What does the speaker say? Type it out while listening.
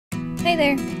Hi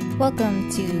there!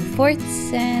 Welcome to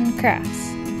Forts and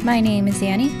Crafts. My name is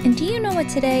Annie, and do you know what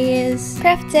today is?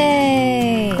 Craft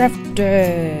Day! Craft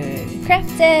Day!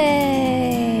 Craft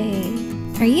Day!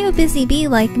 Are you a busy bee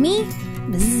like me?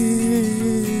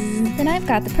 Bzzz. Then I've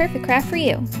got the perfect craft for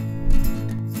you.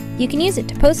 You can use it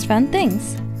to post fun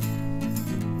things,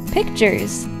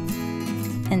 pictures,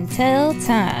 and tell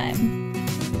time.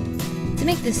 To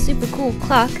make this super cool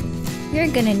clock,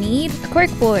 you're gonna need a cork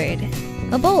board,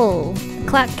 a bowl, a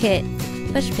clock kit,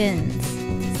 push pins,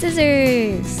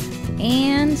 scissors,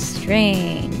 and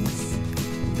strings.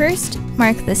 First,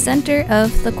 mark the center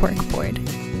of the cork board.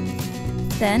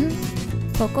 Then,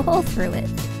 poke a hole through it.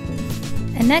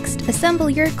 And next, assemble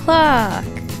your clock.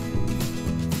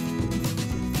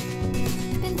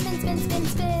 Spin, spin, spin, spin,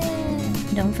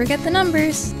 spin. Don't forget the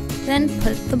numbers. Then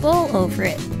put the bowl over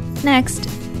it. Next,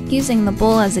 using the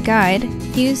bowl as a guide,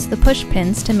 use the push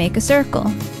pins to make a circle.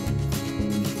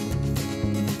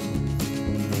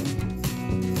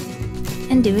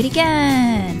 And do it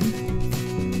again.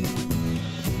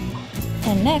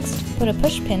 And next, put a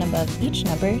push pin above each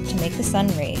number to make the sun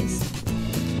rays.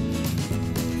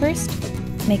 First,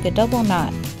 make a double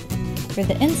knot. For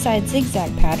the inside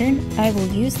zigzag pattern, I will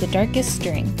use the darkest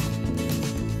string.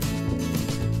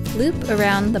 Loop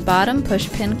around the bottom push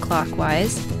pin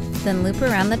clockwise, then loop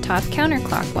around the top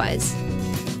counterclockwise.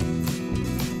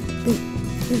 Loop,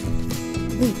 loop,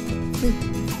 loop,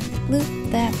 loop,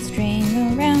 loop that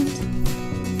string around.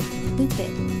 Loop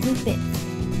it, loop it,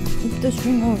 loop the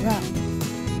string around.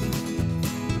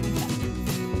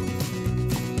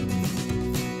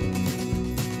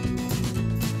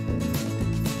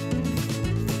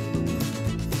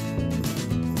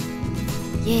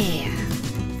 Yeah!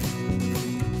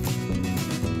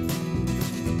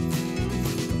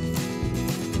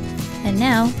 And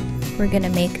now, we're gonna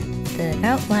make the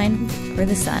outline for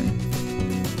the sun.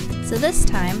 So this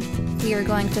time, we are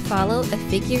going to follow a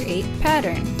figure 8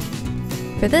 pattern.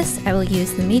 For this, I will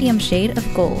use the medium shade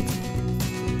of gold.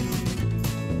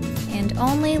 And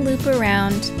only loop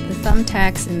around the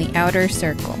thumbtacks in the outer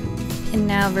circle. And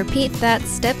now repeat that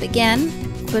step again,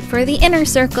 but for the inner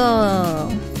circle!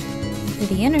 For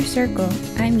the inner circle,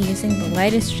 I'm using the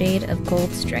lightest shade of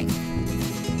gold string.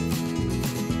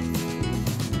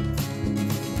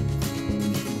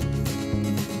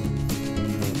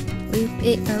 Loop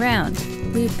it around,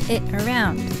 loop it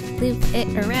around, loop it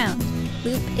around,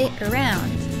 loop it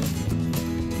around.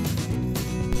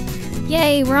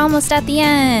 Yay, we're almost at the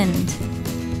end!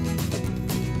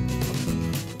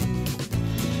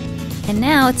 And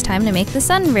now it's time to make the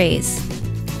sun rays.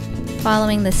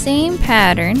 Following the same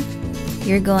pattern,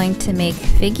 you're going to make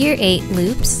figure 8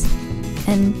 loops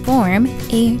and form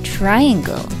a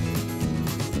triangle.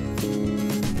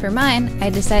 For mine, I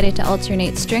decided to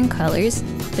alternate string colors,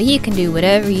 but you can do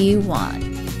whatever you want.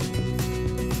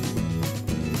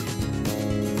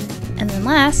 And then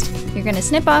last, you're going to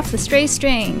snip off the stray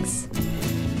strings.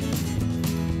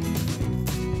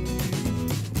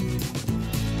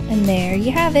 And there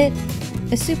you have it,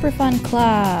 a super fun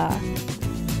clock.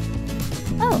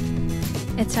 Oh,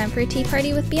 it's time for a tea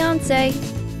party with Beyonce.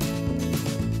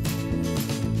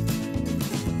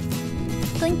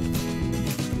 Blink.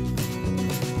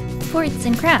 Forts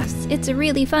and Crafts, it's a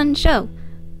really fun show.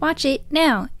 Watch it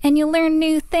now, and you'll learn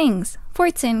new things.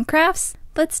 Forts and Crafts,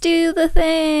 let's do the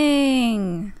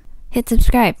thing! Hit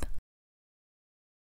subscribe.